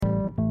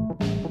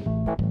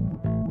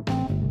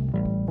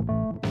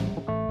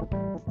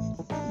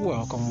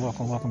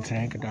Welcome to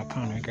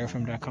Anchor.com,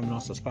 AnchorFM.com, and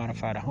also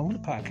Spotify, the home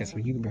of the podcast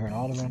where you can be heard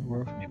all around the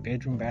world from your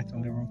bedroom,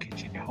 bathroom, living room,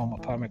 kitchen, your home,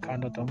 apartment,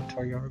 condo,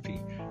 dormitory, or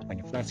RV, on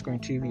your flat screen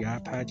TV, your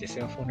iPad, your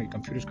cell phone, or your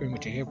computer screen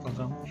with your headphones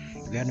on.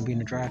 If you happen to be in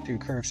the drive-thru,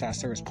 curbside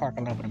service,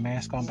 parking lot with a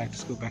mask on, back to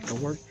school, back to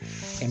work,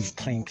 in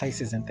plain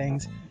places and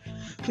things,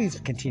 please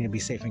continue to be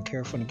safe and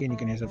careful. And again, you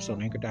can hear this episode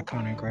on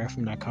Anchor.com,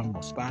 AnchorFM.com,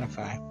 on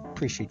Spotify.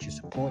 Appreciate your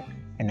support.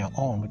 And now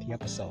on with the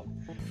episode.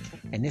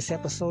 In this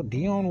episode,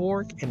 Dionne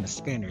Warwick and the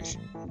Spinners,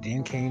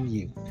 Then Came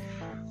You.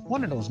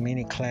 One of those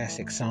many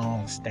classic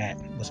songs that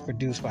was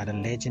produced by the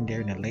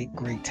legendary and the late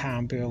great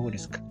Tom Bell with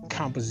his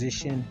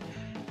composition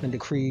and the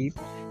creed.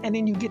 And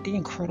then you get the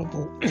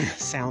incredible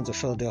sounds of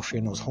Philadelphia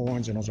and those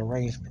horns and those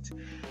arrangements.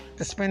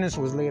 The Spinners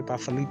was led by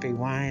Felipe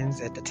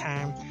Wines at the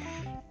time.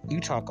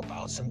 You talk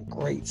about some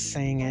great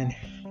singing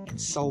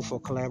and soulful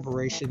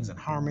collaborations and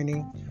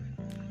harmony.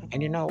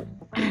 And you know,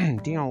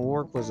 Dionne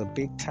Warwick was a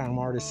big-time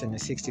artist in the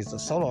 60s, a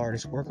solo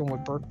artist working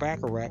with Burt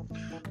Bacharach,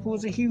 who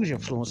was a huge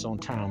influence on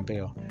Tom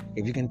Bell.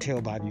 If you can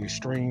tell by your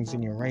strings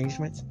and your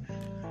arrangements,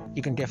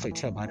 you can definitely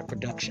tell by the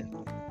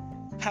production.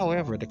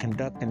 However, the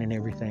conducting and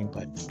everything,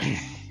 but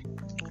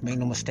make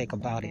no mistake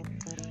about it,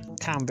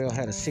 Tom Bell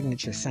had a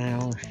signature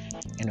sound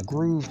and a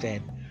groove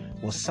that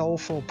was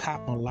soulful,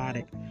 pop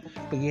melodic,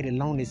 but yet it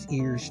loaned its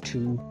ears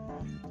to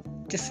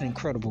just an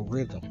incredible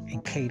rhythm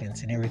and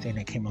cadence and everything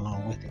that came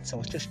along with it. So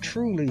it's just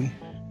truly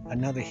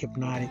another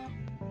hypnotic,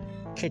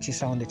 catchy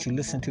song that you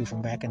listen to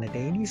from back in the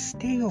day and you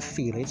still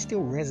feel it. It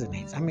still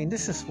resonates. I mean,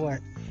 this is what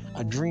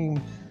a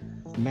dream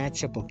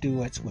matchup of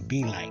duets would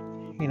be like.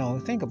 You know,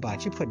 think about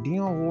it. You put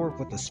Dionne Warwick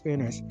with the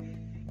Spinners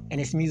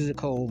and it's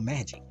musical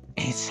magic.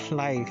 It's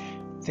like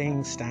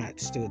things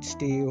stood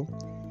still.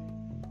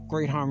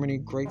 Great harmony,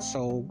 great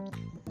soul,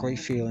 great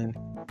feeling,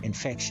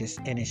 infectious,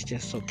 and it's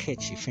just so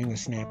catchy, finger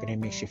snapping,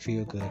 and makes you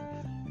feel good.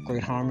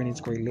 Great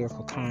harmonies, great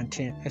lyrical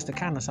content. It's the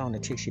kind of song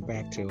that takes you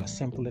back to a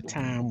simpler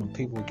time when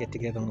people would get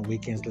together on the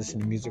weekends, listen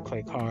to music,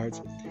 play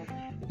cards,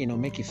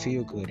 make you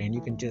feel good, and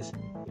you can just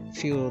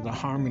feel the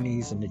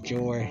harmonies and the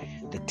joy,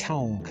 the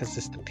tone, because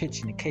it's the pitch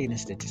and the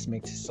cadence that just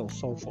makes it so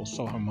soulful,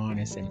 so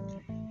harmonious, and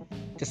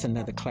just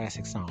another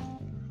classic song.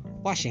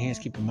 Wash your hands,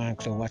 keep your mind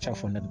clear, watch out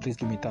for another. Please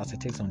give me thoughts and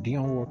takes on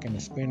Dionne Warwick and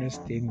the Spinners,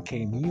 Then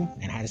Came You,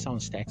 and how the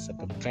song stacks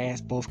up in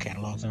both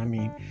catalogs. And I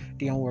mean,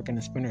 Dionne Warwick and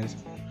the Spinners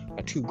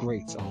are two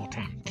greats all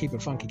time. Keep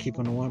it funky, keep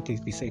on the one.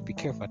 Please be safe, be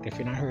careful out there. If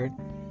you're not heard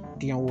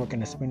Dionne Warwick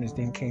and the Spinners,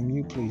 Then Came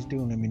You, please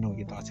do let me know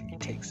your thoughts and your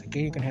takes.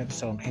 Again, you can have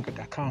this on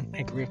Anchor.com,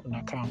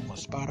 AnchorFM.com, or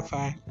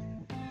Spotify.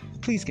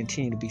 Please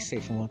continue to be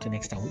safe and well until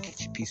next time we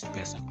catch you. Peace, the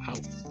best. I'm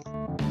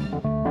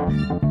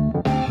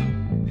out.